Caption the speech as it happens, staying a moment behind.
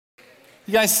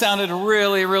You guys sounded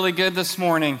really, really good this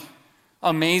morning.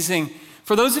 Amazing.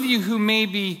 For those of you who may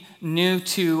be new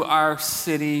to our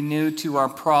city, new to our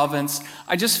province,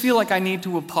 I just feel like I need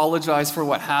to apologize for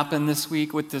what happened this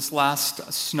week with this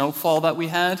last snowfall that we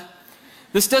had.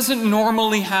 This doesn't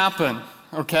normally happen,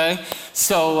 okay?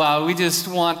 So we just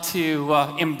want to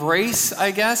embrace,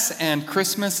 I guess, and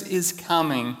Christmas is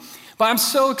coming. But I'm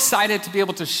so excited to be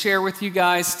able to share with you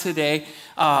guys today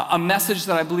a message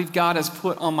that I believe God has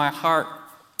put on my heart.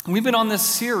 We've been on this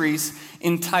series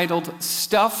entitled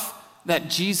Stuff That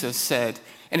Jesus Said.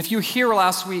 And if you were here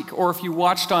last week or if you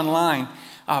watched online,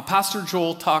 Pastor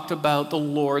Joel talked about the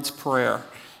Lord's Prayer.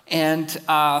 And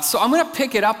so I'm going to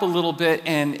pick it up a little bit.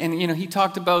 And he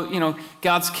talked about,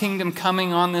 God's kingdom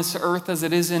coming on this earth as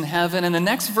it is in heaven. And the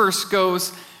next verse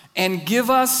goes, and give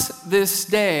us this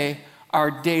day our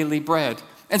daily bread.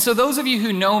 And so those of you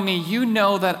who know me, you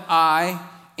know that I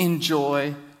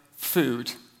enjoy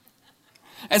food.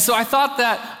 And so I thought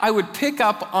that I would pick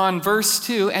up on verse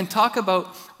 2 and talk about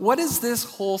what is this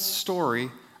whole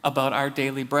story about our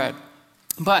daily bread.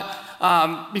 But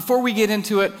before we get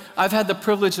into it, I've had the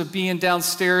privilege of being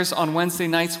downstairs on Wednesday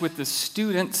nights with the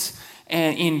students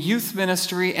and in youth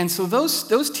ministry. And so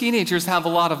those teenagers have a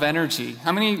lot of energy.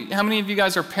 How many of you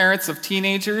guys are parents of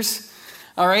teenagers?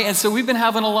 All right, and so we've been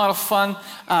having a lot of fun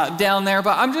down there,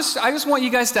 but I just want you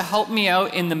guys to help me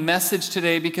out in the message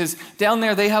today because down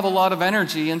there they have a lot of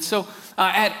energy. And so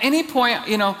at any point, I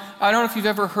don't know if you've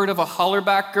ever heard of a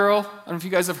Hollerback Girl. I don't know if you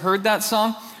guys have heard that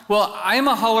song. Well, I am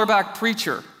a Hollerback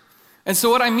preacher. And so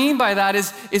what I mean by that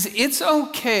is it's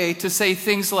okay to say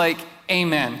things like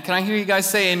amen. Can I hear you guys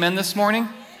say amen this morning?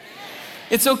 Amen.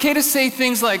 It's okay to say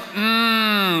things like,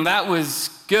 that was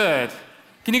good.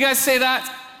 Can you guys say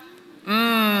that?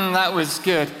 That was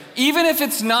good. Even if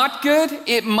it's not good,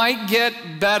 it might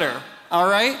get better, all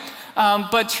right?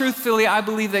 But truthfully, I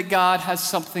believe that God has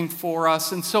something for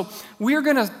us. And so we're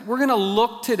gonna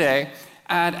look today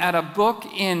at a book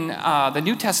in the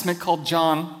New Testament called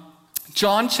John.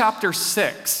 John chapter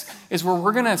 6 is where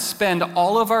we're gonna spend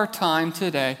all of our time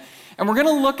today. And we're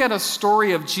gonna look at a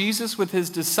story of Jesus with his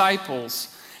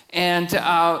disciples. And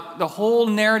the whole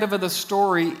narrative of the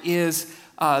story is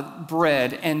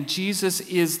bread, and Jesus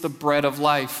is the bread of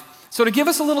life. So to give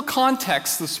us a little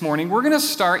context this morning, we're going to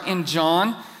start in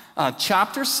John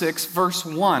chapter 6, verse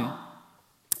 1.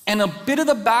 And a bit of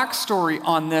the backstory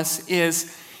on this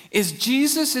is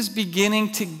Jesus is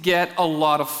beginning to get a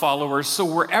lot of followers. So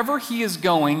wherever he is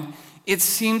going, it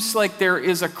seems like there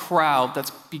is a crowd that's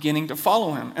beginning to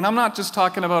follow him. And I'm not just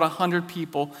talking about 100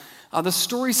 people. The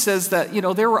story says that,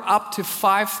 there were up to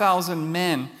 5,000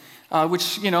 men.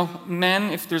 Which,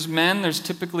 men, if there's men, there's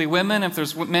typically women. If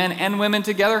there's men and women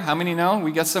together, how many know?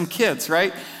 We got some kids,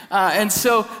 right? And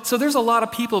so there's a lot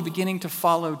of people beginning to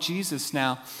follow Jesus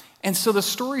now. And so the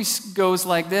story goes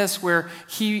like this, where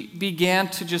he began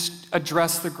to just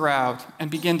address the crowd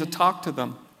and begin to talk to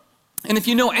them. And if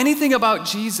you know anything about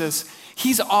Jesus,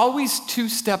 he's always 2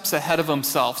 steps ahead of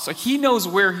himself. So he knows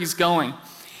where he's going.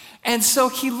 And so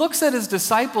he looks at his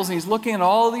disciples and he's looking at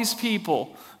all these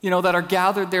people, that are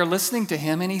gathered there listening to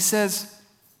him. And he says,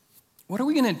 what are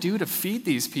we going to do to feed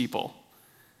these people?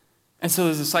 And so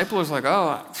the disciples are like,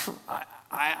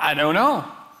 I don't know.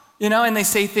 And they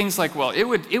say things like, well, it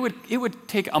would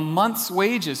take a month's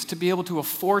wages to be able to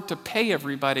afford to pay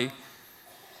everybody.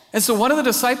 And so one of the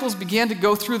disciples began to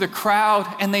go through the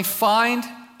crowd and they find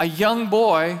a young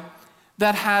boy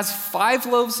that has 5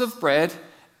 loaves of bread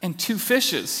and 2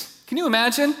 fishes. Can you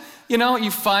imagine?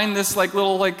 You find this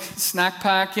little snack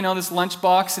pack, this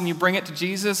lunchbox, and you bring it to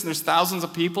Jesus, and there's thousands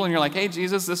of people, and you're like, hey,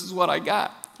 Jesus, this is what I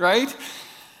got, right?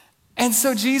 And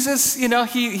so Jesus,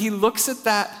 he looks at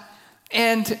that,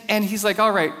 and he's like,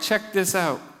 all right, check this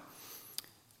out.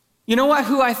 You know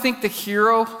who I think the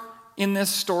hero in this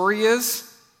story is?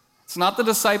 It's not the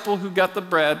disciple who got the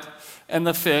bread and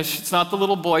the fish. It's not the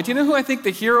little boy. Do you know who I think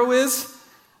the hero is?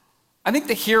 I think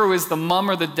the hero is the mom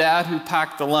or the dad who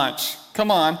packed the lunch.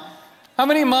 Come on. How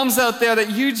many moms out there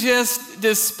that you just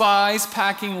despise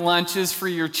packing lunches for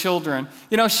your children?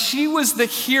 She was the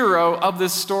hero of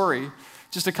this story.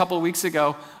 Just a couple of weeks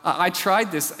ago, I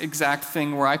tried this exact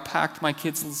thing where I packed my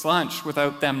kids' lunch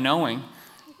without them knowing.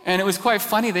 And it was quite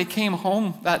funny. They came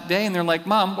home that day and they're like,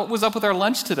 Mom, what was up with our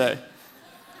lunch today?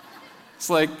 It's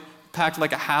packed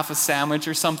a half a sandwich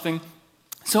or something.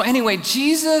 So anyway,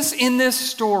 Jesus in this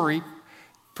story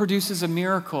produces a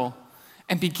miracle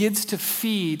and begins to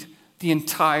feed the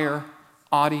entire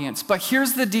audience. But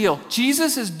here's the deal.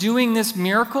 Jesus is doing this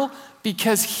miracle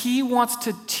because he wants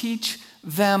to teach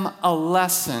them a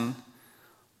lesson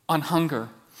on hunger.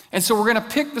 And so we're going to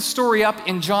pick the story up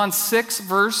in John 6,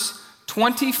 verse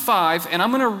 25, and I'm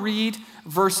going to read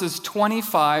verses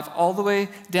 25 all the way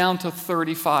down to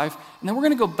 35, and then we're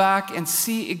going to go back and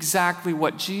see exactly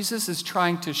what Jesus is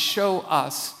trying to show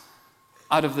us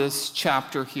out of this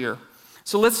chapter here.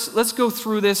 So let's go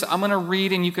through this. I'm going to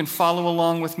read, and you can follow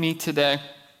along with me today.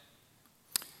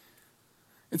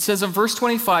 It says in verse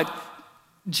 25,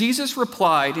 Jesus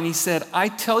replied, and he said, I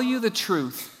tell you the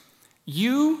truth.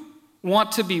 You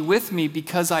want to be with me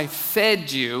because I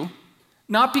fed you,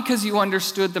 not because you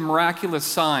understood the miraculous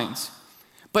signs.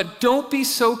 But don't be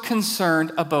so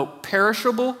concerned about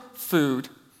perishable food.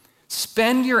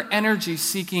 Spend your energy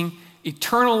seeking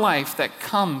eternal life that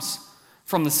comes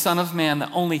from the Son of Man that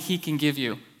only he can give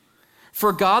you.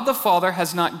 For God the Father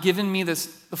has not given me this,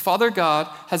 the Father God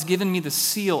has given me the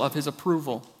seal of his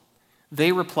approval.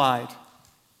 They replied,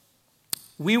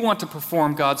 we want to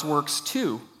perform God's works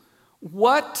too.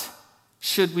 What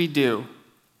should we do?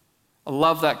 I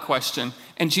love that question.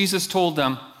 And Jesus told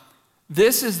them,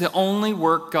 this is the only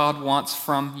work God wants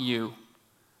from you.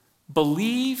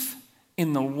 Believe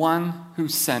in the one who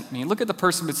sent me. Look at the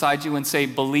person beside you and say,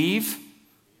 believe.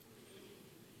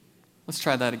 Let's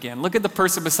try that again. Look at the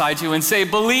person beside you and say,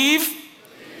 believe.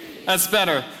 That's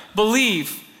better.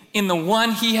 Believe in the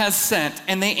one he has sent.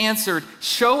 And they answered,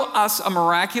 show us a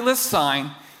miraculous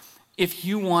sign if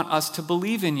you want us to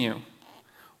believe in you.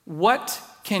 What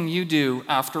can you do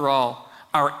after all?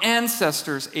 Our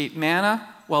ancestors ate manna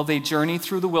while they journeyed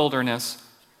through the wilderness.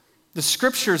 The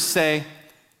scriptures say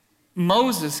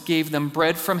Moses gave them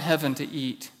bread from heaven to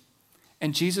eat.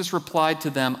 And Jesus replied to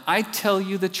them, I tell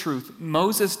you the truth.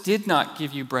 Moses did not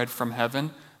give you bread from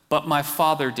heaven, but my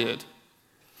Father did.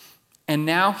 And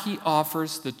now he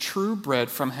offers the true bread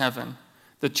from heaven.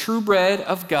 The true bread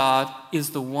of God is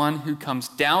the one who comes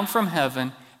down from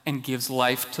heaven and gives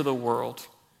life to the world.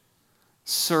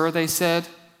 Sir, they said,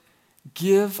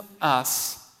 give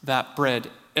us that bread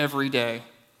every day.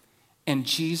 And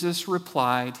Jesus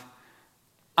replied,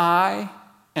 I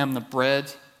am the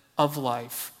bread of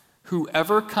life.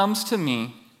 Whoever comes to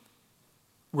me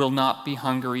will not be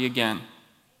hungry again.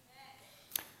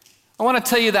 I want to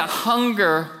tell you that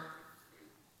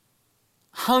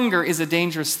hunger is a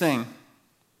dangerous thing.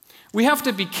 We have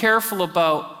to be careful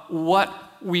about what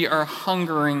we are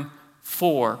hungering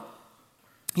for.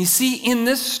 You see, in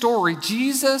this story,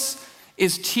 Jesus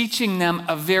is teaching them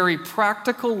a very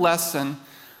practical lesson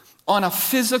on a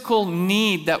physical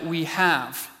need that we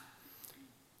have.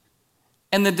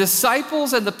 And the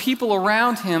disciples and the people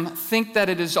around him think that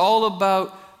it is all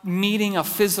about meeting a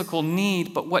physical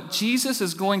need. But what Jesus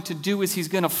is going to do is he's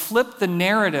going to flip the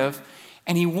narrative,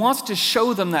 and he wants to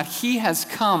show them that he has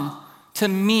come to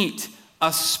meet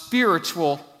a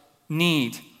spiritual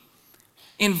need.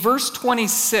 In verse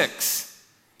 26,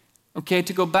 okay,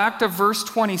 to go back to verse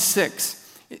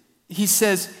 26, he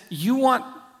says, you want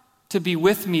to be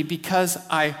with me because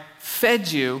I fed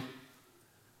you,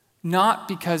 not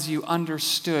because you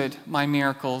understood my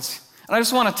miracles. And I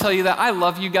just want to tell you that I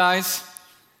love you guys.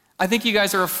 I think you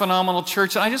guys are a phenomenal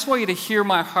church, and I just want you to hear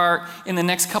my heart in the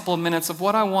next couple of minutes of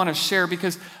what I want to share,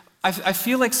 because I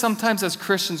feel like sometimes as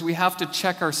Christians we have to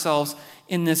check ourselves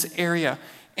in this area.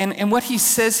 And what he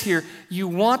says here, you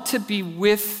want to be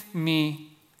with me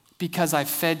because I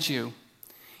fed you.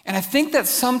 And I think that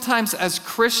sometimes as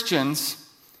Christians,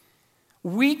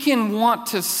 we can want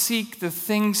to seek the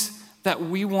things that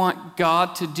we want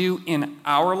God to do in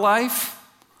our life.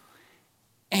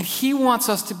 And he wants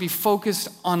us to be focused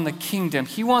on the kingdom.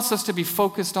 He wants us to be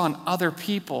focused on other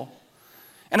people.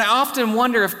 And I often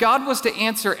wonder if God was to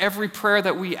answer every prayer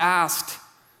that we asked,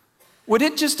 would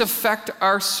it just affect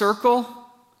our circle?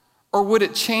 Or would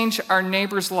it change our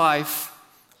neighbor's life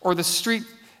or the street,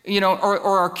 or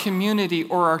our community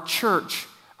or our church?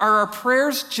 Are our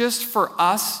prayers just for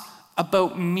us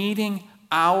about meeting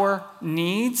our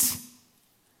needs?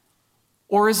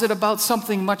 Or is it about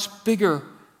something much bigger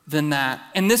than that?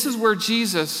 And this is where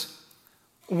Jesus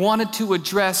wanted to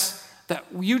address that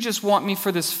you just want me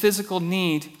for this physical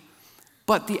need,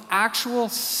 but the actual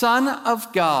Son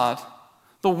of God,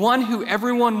 the one who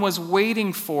everyone was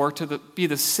waiting for to be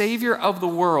the Savior of the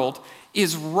world,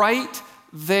 is right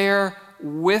there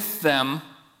with them,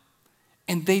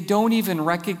 and they don't even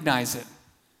recognize it.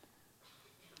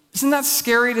 Isn't that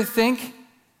scary to think?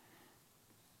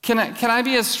 Can I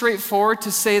be as straightforward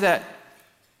to say that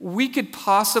we could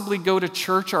possibly go to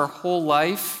church our whole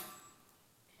life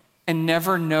and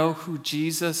never know who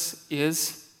Jesus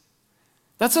is?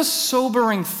 That's a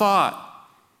sobering thought.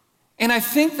 And I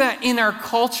think that in our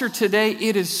culture today,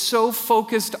 it is so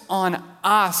focused on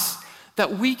us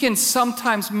that we can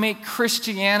sometimes make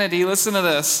Christianity, listen to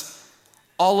this,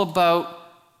 all about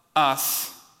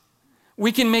us.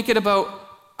 We can make it about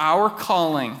our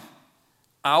calling,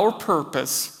 our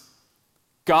purpose,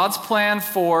 God's plan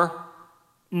for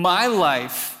my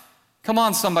life. Come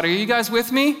on, somebody, are you guys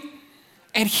with me?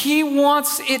 And he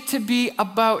wants it to be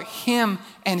about him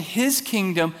and his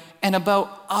kingdom and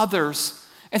about others.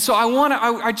 And so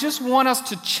I just want us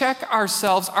to check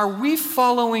ourselves. Are we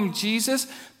following Jesus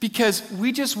because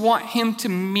we just want him to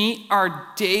meet our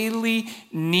daily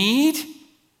need?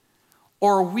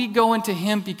 Or are we going to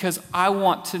him because I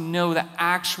want to know the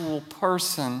actual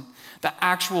person, the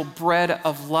actual bread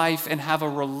of life, and have a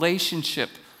relationship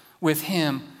with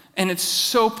him? And it's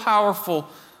so powerful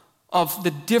of the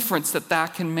difference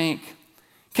that can make.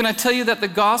 Can I tell you that the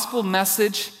gospel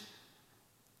message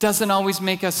doesn't always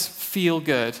make us feel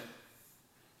good?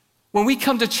 When we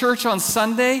come to church on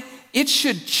Sunday, it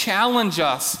should challenge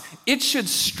us. It should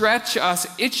stretch us.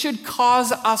 It should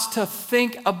cause us to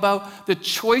think about the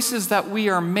choices that we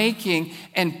are making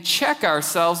and check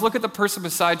ourselves. Look at the person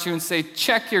beside you and say,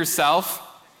 check yourself.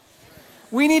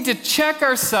 We need to check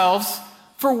ourselves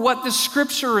for what the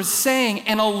scripture is saying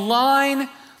and align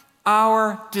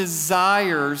our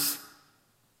desires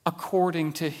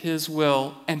according to his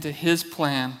will and to his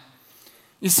plan.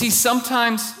 You see,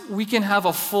 sometimes we can have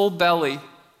a full belly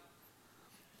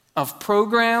of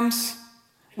programs.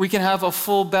 We can have a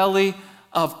full belly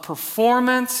of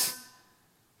performance,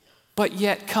 but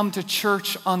yet come to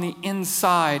church on the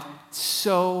inside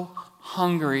so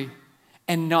hungry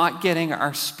and not getting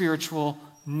our spiritual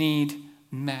need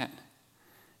met.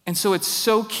 And so it's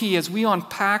so key as we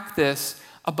unpack this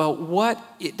about what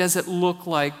does it look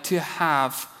like to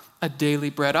have a daily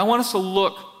bread. I want us to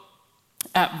look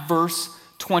at verse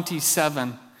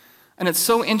 27. And it's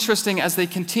so interesting as they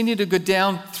continue to go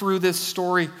down through this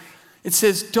story. It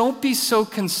says, don't be so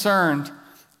concerned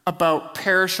about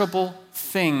perishable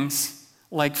things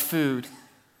like food.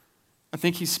 I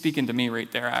think he's speaking to me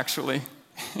right there, actually,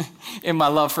 in my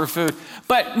love for food.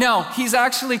 But no, he's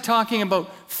actually talking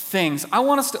about things. I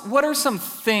want us to, what are some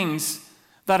things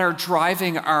that are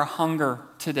driving our hunger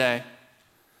today?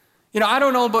 You know, I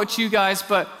don't know about you guys,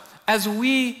 but as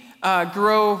we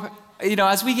grow,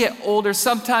 as we get older,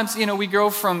 sometimes, we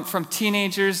grow from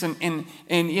teenagers and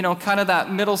kind of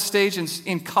that middle stage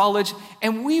in college,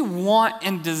 and we want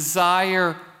and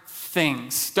desire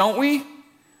things, don't we?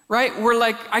 Right? We're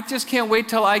like, I just can't wait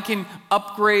till I can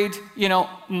upgrade,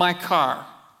 my car,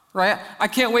 right? I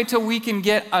can't wait till we can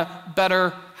get a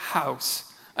better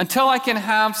house, until I can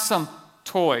have some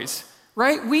toys,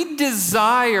 right? We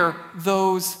desire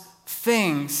those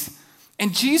things.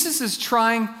 And Jesus is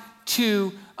trying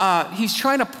to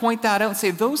point that out and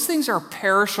say, those things are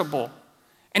perishable.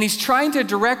 And he's trying to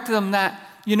direct them that,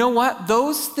 you know what?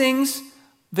 Those things,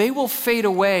 they will fade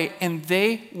away and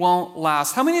they won't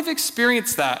last. How many have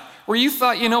experienced that? Where you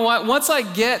thought, you know what? Once I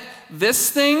get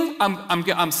this thing,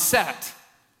 I'm set,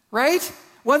 right?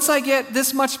 Once I get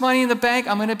this much money in the bank,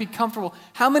 I'm going to be comfortable.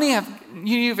 How many have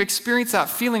you've experienced that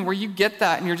feeling where you get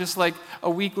that and you're just like a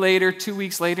week later, 2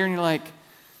 weeks later, and you're like,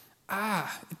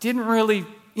 it didn't really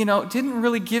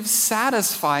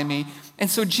satisfy me.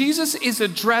 And so Jesus is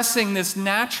addressing this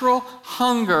natural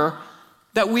hunger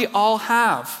that we all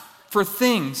have for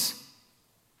things.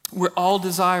 We all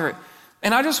desire it.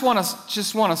 And I just want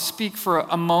to speak for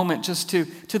a moment just to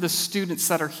the students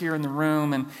that are here in the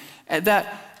room, and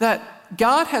that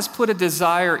God has put a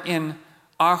desire in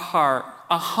our heart,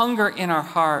 a hunger in our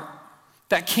heart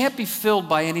that can't be filled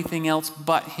by anything else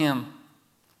but him.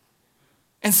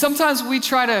 And sometimes we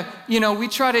try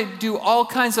to do all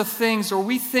kinds of things, or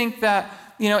we think that,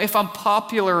 if I'm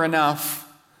popular enough,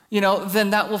 then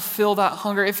that will fill that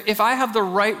hunger. If I have the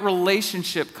right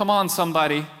relationship, come on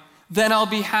somebody, then I'll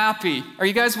be happy. Are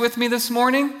you guys with me this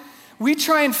morning? We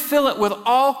try and fill it with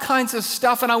all kinds of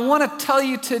stuff, and I want to tell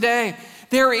you today,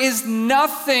 there is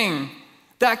nothing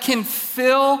that can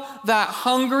fill that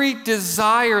hungry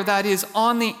desire that is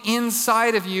on the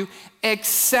inside of you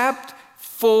except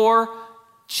for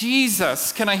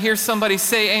Jesus. Can I hear somebody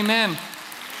say amen?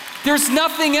 There's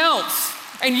nothing else.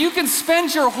 And you can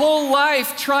spend your whole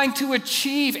life trying to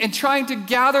achieve and trying to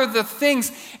gather the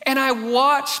things. And I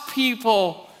watch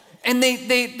people, and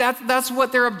that's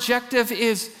what their objective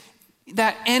is,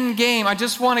 that end game. I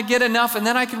just want to get enough and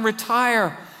then I can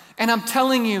retire. And I'm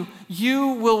telling you, you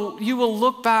will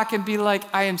look back and be like,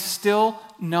 I am still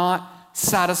not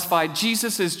satisfied.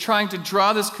 Jesus is trying to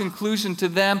draw this conclusion to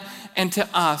them and to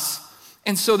us.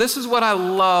 And so this is what I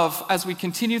love as we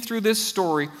continue through this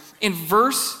story. In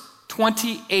verse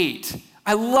 28,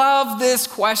 I love this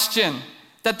question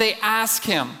that they ask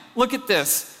him. Look at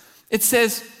this. It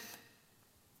says,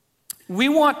 we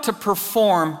want to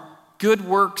perform good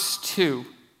works too.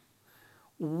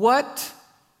 what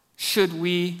should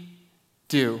we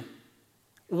do?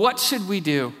 What should we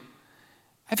do?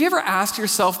 Have you ever asked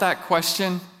yourself that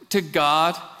question to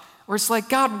God? Where it's like,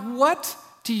 God, what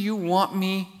do you want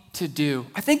me to do?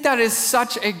 I think that is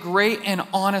such a great and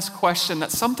honest question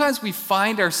that sometimes we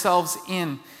find ourselves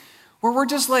in, where we're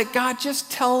just like, God,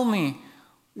 just tell me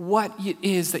what it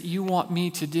is that you want me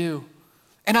to do.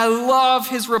 And I love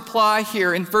his reply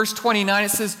here in verse 29. It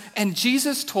says, and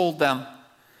Jesus told them,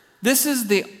 this is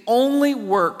the only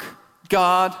work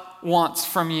God wants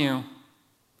from you.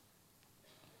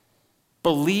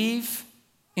 Believe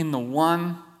in the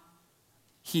one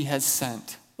he has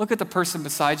sent. Look at the person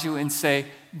beside you and say,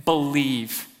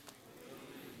 believe.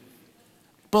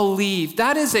 Believe.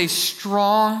 That is a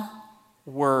strong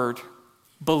word.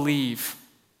 Believe.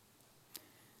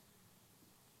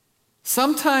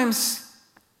 Sometimes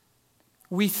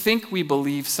we think we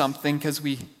believe something because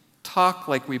we talk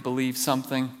like we believe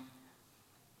something.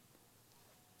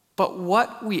 But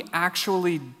what we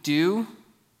actually do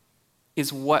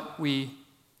is what we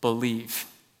believe.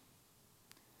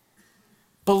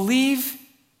 Believe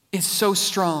is so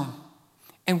strong.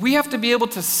 And we have to be able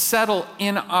to settle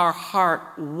in our heart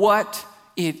what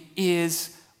it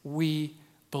is we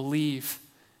believe.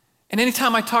 And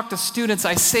anytime I talk to students,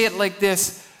 I say it like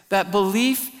this, that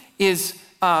belief is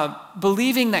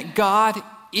believing that God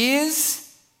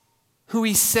is who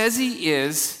he says he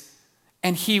is,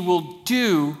 and he will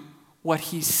do what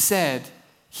he said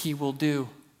he will do.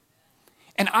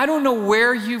 And I don't know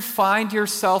where you find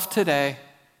yourself today,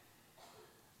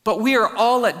 but we are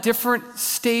all at different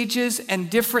stages and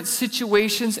different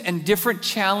situations and different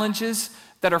challenges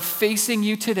that are facing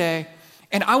you today.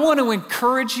 And I want to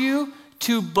encourage you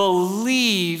to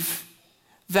believe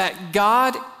that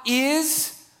God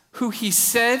is who he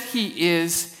said he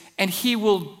is, and he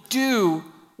will do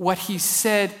what he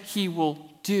said he will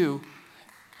do.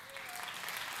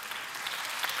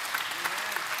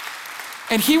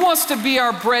 And he wants to be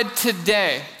our bread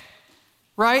today,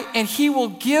 right? And he will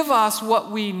give us what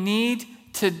we need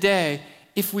today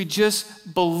if we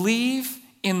just believe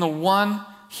in the one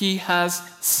he has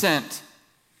sent.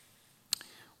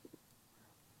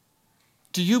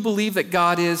 Do you believe that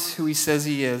God is who he says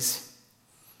he is?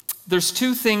 There's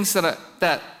two things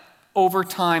that over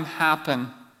time happen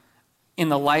in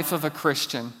the life of a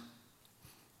Christian.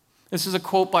 This is a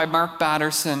quote by Mark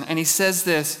Batterson, and he says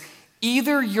this: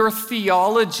 either your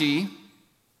theology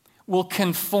will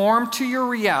conform to your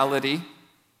reality,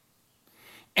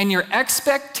 and your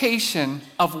expectation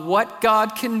of what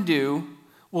God can do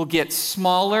will get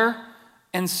smaller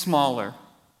and smaller.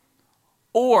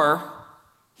 Or,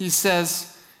 he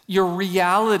says, your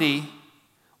reality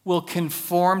will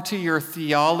conform to your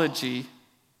theology,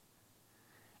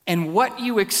 and what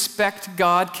you expect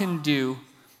God can do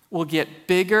will get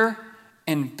bigger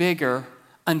and bigger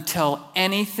until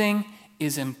anything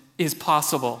is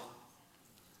possible.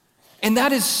 And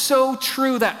that is so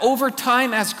true that over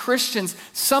time as Christians,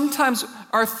 sometimes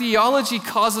our theology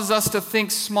causes us to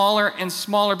think smaller and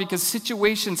smaller because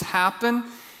situations happen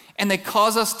and they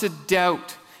cause us to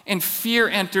doubt, and fear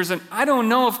enters, and I don't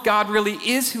know if God really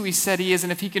is who he said he is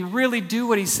and if he can really do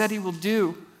what he said he will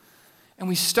do. And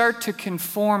we start to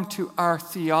conform to our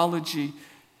theology,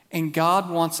 and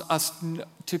God wants us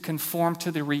to conform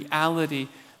to the reality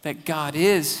that God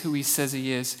is who he says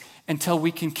he is, until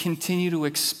we can continue to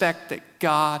expect that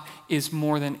God is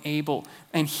more than able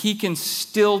and he can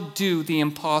still do the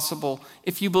impossible.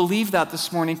 If you believe that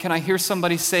this morning, can I hear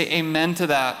somebody say amen to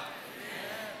that? Amen.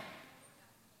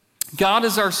 God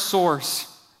is our source.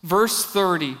 Verse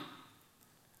 30.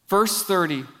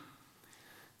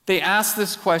 They ask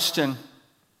this question: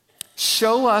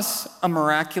 show us a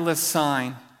miraculous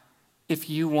sign if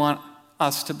you want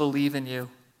us to believe in you.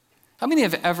 How many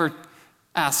have ever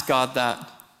asked God that?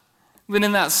 Been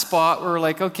in that spot where we're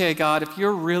like, okay, God, if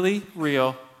you're really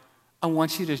real, I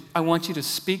want you to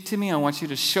speak to me. I want you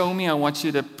to show me. I want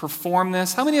you to perform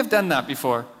this. How many have done that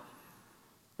before?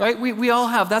 Right? We all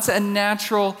have. That's a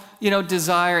natural,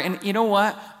 desire. And you know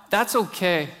what? That's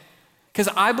okay. Because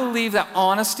I believe that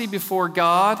honesty before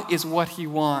God is what he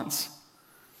wants.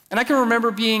 And I can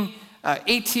remember being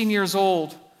 18 years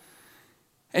old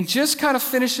and just kind of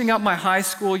finishing up my high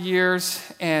school years,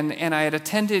 and I had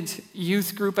attended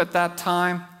youth group at that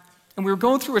time, and we were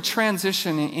going through a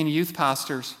transition in youth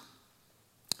pastors.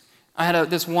 I had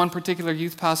this one particular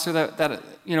youth pastor that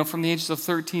from the ages of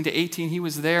 13 to 18, he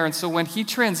was there, and so when he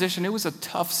transitioned, it was a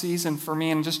tough season for me,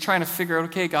 and just trying to figure out,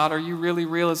 okay, God, are you really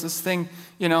real? Is this thing,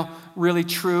 really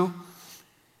true?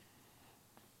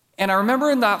 And I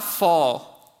remember in that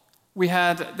fall,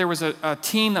 there was a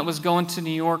team that was going to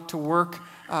New York to work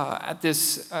at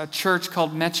this church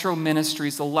called Metro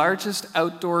Ministries, the largest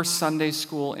outdoor Sunday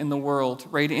school in the world,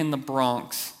 right in the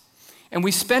Bronx. And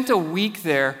we spent a week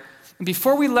there. And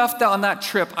before we left on that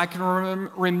trip, I can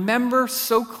remember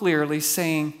so clearly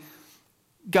saying,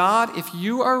 God, if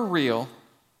you are real,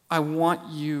 I want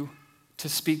you to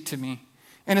speak to me.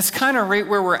 And it's kind of right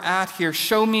where we're at here.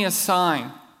 Show me a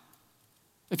sign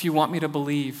if you want me to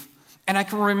believe. And I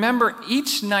can remember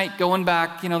each night going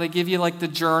back, they give you like the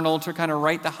journal to kind of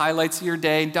write the highlights of your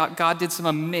day. God did some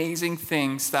amazing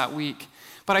things that week.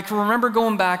 But I can remember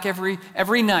going back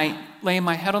every night, laying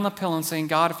my head on the pillow and saying,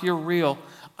 God, if you're real,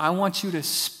 I want you to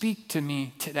speak to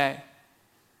me today.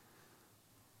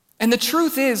 And the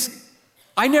truth is,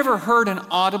 I never heard an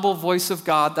audible voice of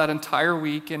God that entire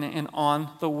week and on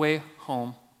the way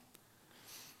home.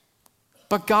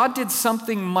 But God did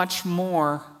something much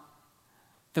more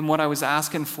than what I was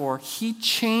asking for. He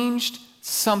changed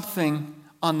something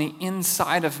on the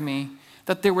inside of me,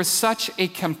 that there was such a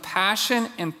compassion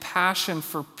and passion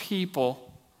for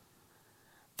people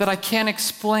that I can't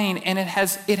explain. And it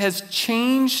has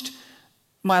changed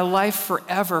my life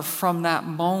forever from that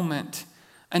moment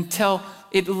until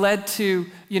it led to,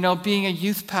 being a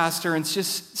youth pastor and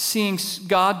just seeing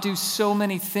God do so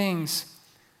many things.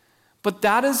 But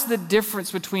that is the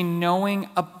difference between knowing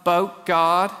about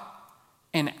God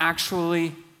and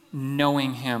actually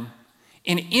knowing him.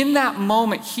 And in that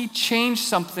moment, he changed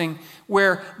something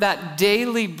where that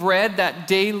daily bread, that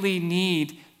daily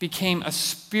need became a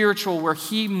spiritual, where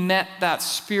he met that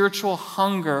spiritual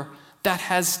hunger that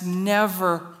has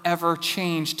never, ever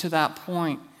changed to that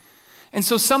point. And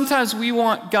so sometimes we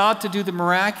want God to do the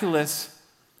miraculous,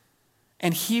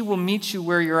 and he will meet you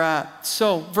where you're at.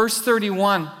 So, verse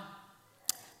 31,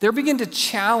 they begin to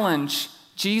challenge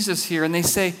Jesus here, and they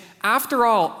say, after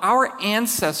all, our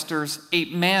ancestors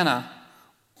ate manna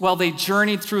while they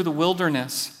journeyed through the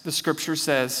wilderness, the scripture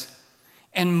says,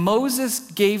 and Moses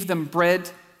gave them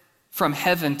bread from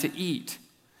heaven to eat.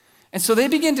 And so they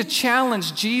begin to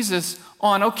challenge Jesus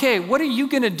on, okay, what are you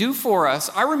going to do for us?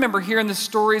 I remember hearing the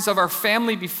stories of our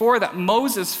family before that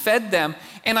Moses fed them,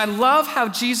 and I love how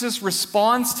Jesus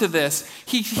responds to this.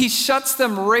 He shuts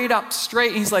them right up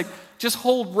straight. He's like, just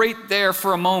hold right there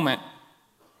for a moment.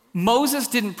 Moses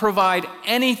didn't provide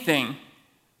anything.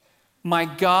 My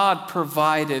God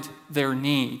provided their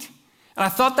need. And I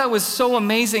thought that was so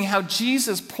amazing how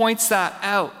Jesus points that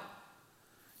out.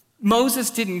 Moses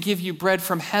didn't give you bread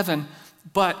from heaven,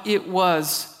 but it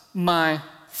was my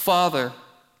Father.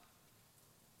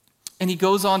 And he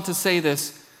goes on to say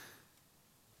this,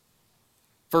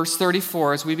 verse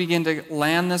 34, as we begin to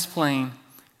land this plane,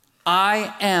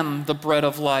 I am the bread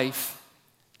of life.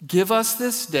 Give us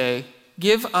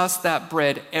that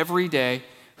bread every day.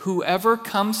 Whoever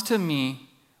comes to me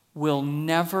will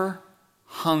never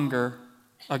hunger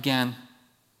again.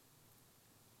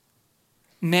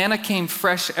 Manna came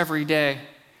fresh every day.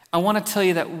 I want to tell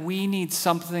you that we need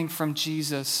something from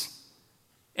Jesus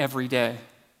every day.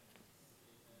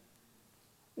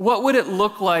 What would it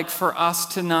look like for us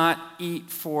to not eat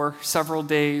for several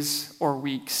days or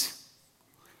weeks?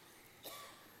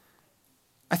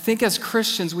 I think as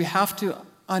Christians, we have to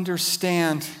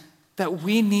understand that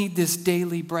we need this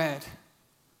daily bread.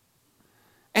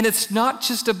 And it's not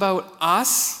just about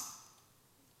us,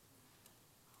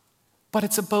 but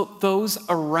it's about those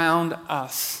around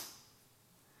us.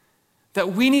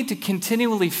 That we need to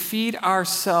continually feed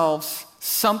ourselves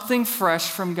something fresh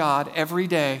from God every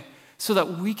day so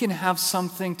that we can have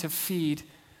something to feed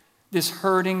this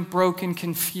hurting, broken,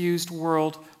 confused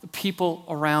world, the people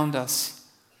around us.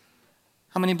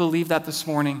 How many believe that this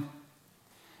morning?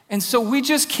 And so we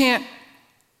just can't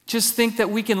just think that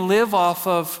we can live off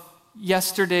of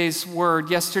yesterday's word,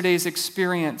 yesterday's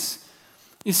experience.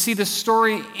 You see, the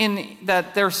story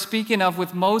that they're speaking of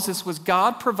with Moses was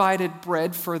God provided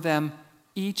bread for them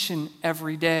each and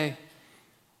every day.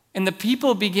 And the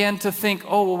people began to think,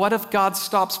 oh, well, what if God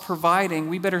stops providing?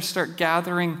 We better start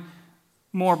gathering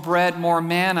more bread, more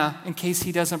manna, in case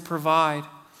he doesn't provide.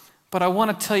 But I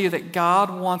want to tell you that God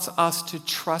wants us to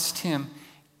trust him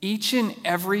each and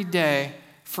every day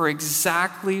for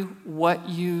exactly what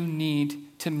you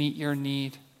need to meet your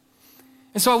need.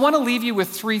 And so I want to leave you with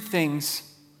three things.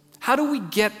 How do we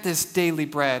get this daily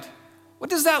bread? What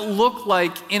does that look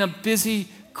like in a busy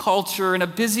culture, in a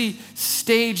busy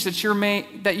stage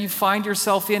that you find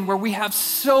yourself in, where we have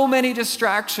so many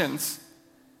distractions?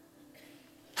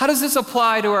 How does this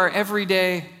apply to our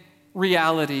everyday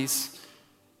realities?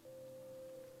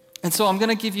 And so I'm going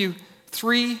to give you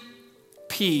 3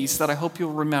 P's that I hope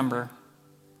you'll remember.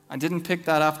 I didn't pick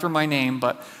that after my name,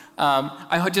 but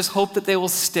I just hope that they will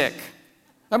stick.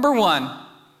 Number 1,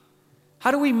 How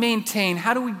do we maintain,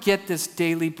 how do we get this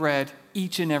daily bread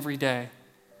each and every day?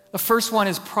 The first one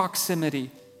is proximity.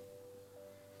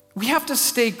 We have to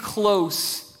stay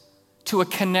close to a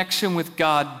connection with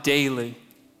God daily.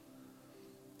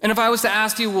 And if I was to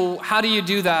ask you, well, how do you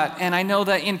do that? And I know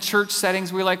that in church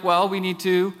settings, we're like, well, we need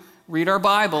to read our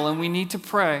Bible and we need to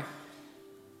pray.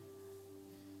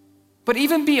 But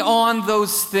even beyond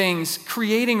those things,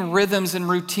 creating rhythms and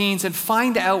routines and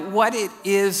find out what it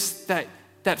is that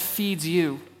feeds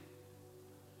you.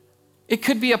 It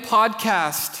could be a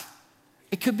podcast.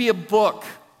 It could be a book.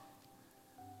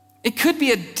 It could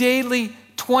be a daily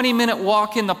 20-minute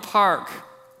walk in the park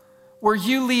where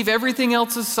you leave everything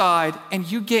else aside and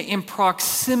you get in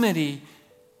proximity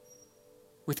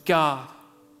with God,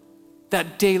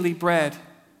 that daily bread.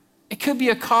 It could be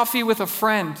a coffee with a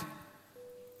friend.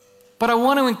 But I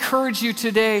want to encourage you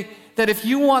today that if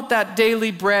you want that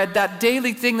daily bread, that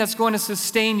daily thing that's going to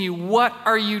sustain you, what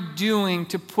are you doing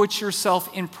to put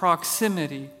yourself in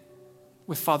proximity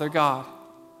with Father God?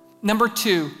 Number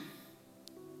 2,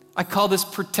 I call this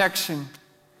protection.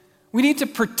 We need to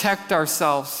protect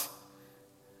ourselves.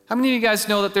 How many of you guys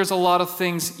know that there's a lot of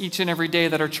things each and every day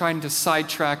that are trying to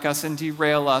sidetrack us and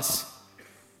derail us?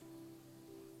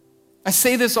 I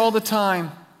say this all the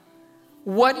time.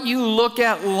 What you look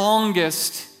at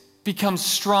longest becomes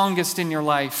strongest in your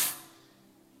life.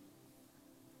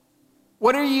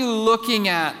 What are you looking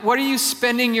at? What are you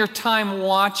spending your time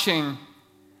watching?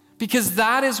 Because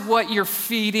that is what you're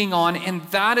feeding on, and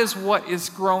that is what is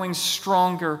growing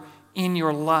stronger in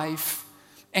your life.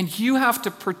 And you have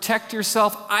to protect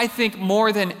yourself, I think,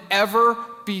 more than ever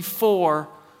before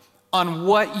on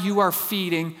what you are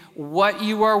feeding, what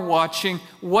you are watching,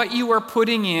 what you are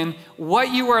putting in,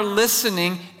 what you are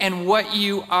listening, and what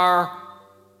you are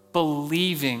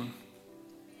believing.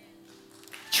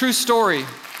 True story.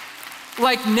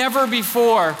 Like never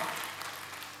before.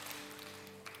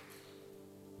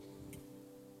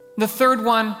 The third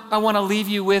one I want to leave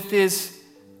you with is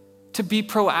to be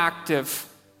proactive.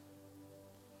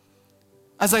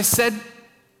 As I said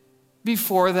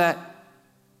before, that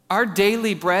our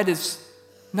daily bread is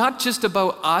not just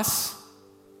about us,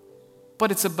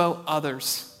 but it's about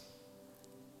others.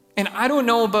 And I don't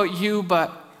know about you,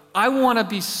 but I want to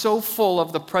be so full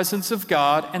of the presence of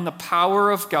God and the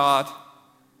power of God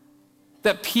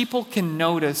that people can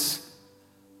notice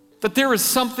that there is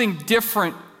something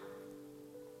different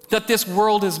that this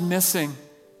world is missing.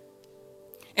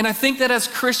 And I think that as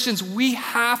Christians, we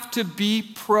have to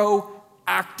be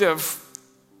proactive.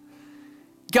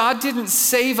 God didn't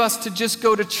save us to just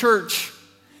go to church.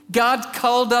 God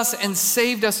called us and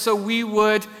saved us so we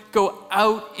would go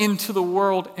out into the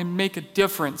world and make a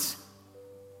difference.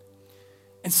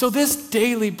 And so this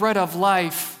daily bread of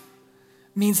life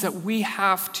means that we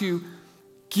have to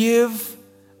give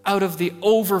out of the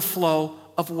overflow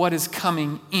of what is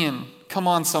coming in. Come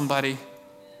on, somebody.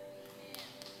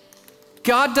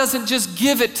 God doesn't just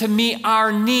give it to meet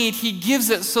our need. He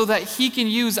gives it so that He can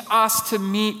use us to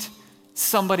meet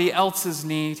somebody else's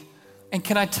need. And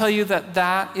can I tell you that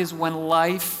that is when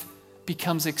life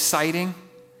becomes exciting?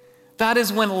 That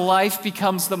is when life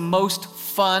becomes the most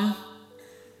fun,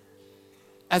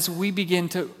 as we begin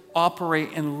to operate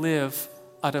and live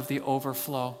out of the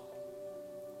overflow.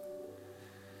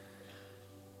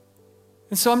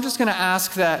 And so I'm just going to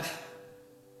ask that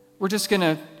we're just going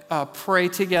to pray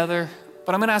together,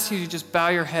 but I'm going to ask you to just bow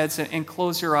your heads and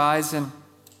close your eyes. And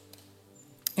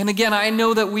again, I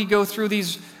know that we go through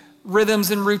these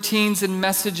rhythms and routines and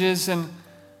messages, and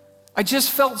I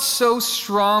just felt so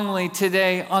strongly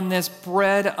today on this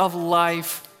bread of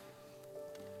life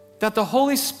that the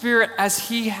Holy Spirit, as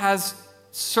He has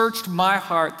searched my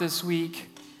heart this week,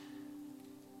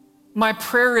 my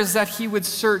prayer is that He would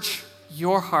search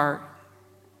your heart.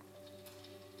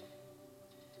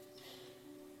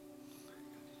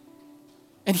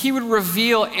 And He would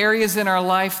reveal areas in our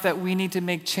life that we need to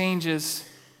make changes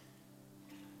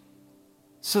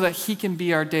so that He can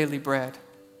be our daily bread.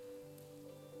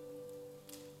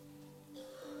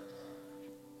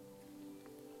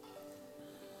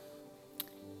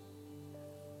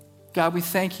 God, we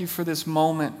thank You for this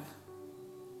moment.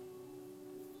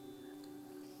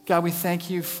 God, we thank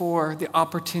You for the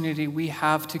opportunity we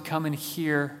have to come and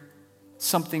hear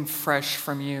something fresh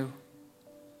from You.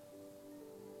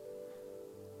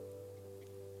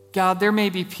 God, there may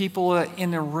be people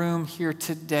in the room here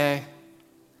today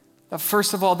that,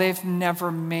 first of all, they've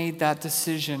never made that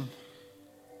decision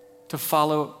to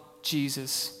follow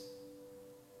Jesus.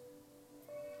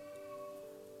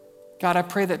 God, I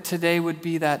pray that today would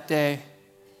be that day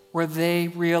where they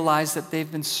realize that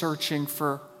they've been searching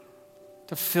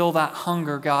to fill that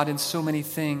hunger, God, in so many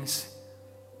things.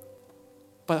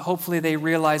 but hopefully they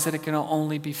realize that it can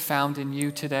only be found in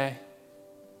you today.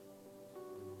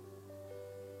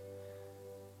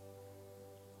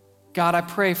 God, I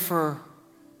pray for,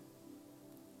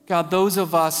 God, those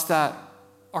of us that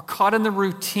are caught in the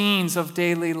routines of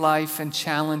daily life and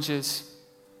challenges.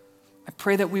 I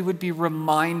pray that we would be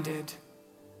reminded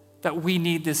that we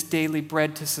need this daily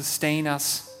bread to sustain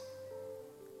us.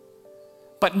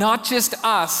 But not just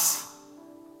us,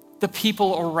 the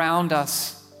people around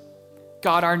us.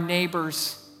 God, our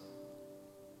neighbors.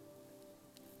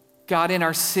 God, in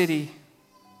our city,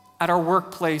 at our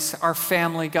workplace, our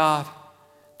family, God.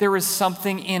 There is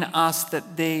something in us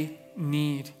that they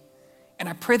need. And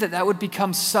I pray that that would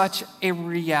become such a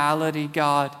reality,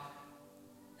 God,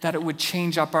 that it would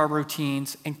change up our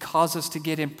routines and cause us to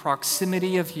get in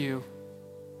proximity of you.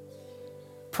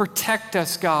 Protect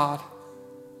us, God,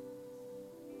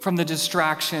 from the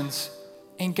distractions.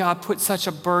 And God, put such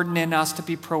a burden in us to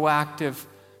be proactive,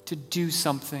 to do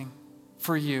something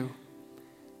for you.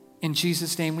 In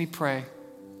Jesus' name we pray.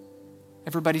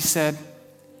 Everybody said,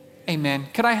 amen.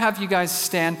 Could I have you guys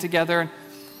stand together?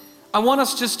 I want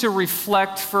us just to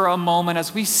reflect for a moment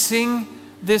as we sing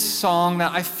this song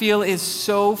that I feel is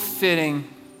so fitting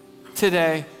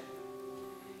today.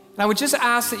 And I would just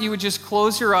ask that you would just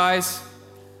close your eyes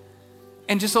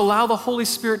and just allow the Holy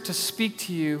Spirit to speak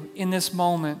to you in this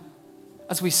moment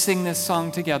as we sing this song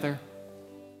together.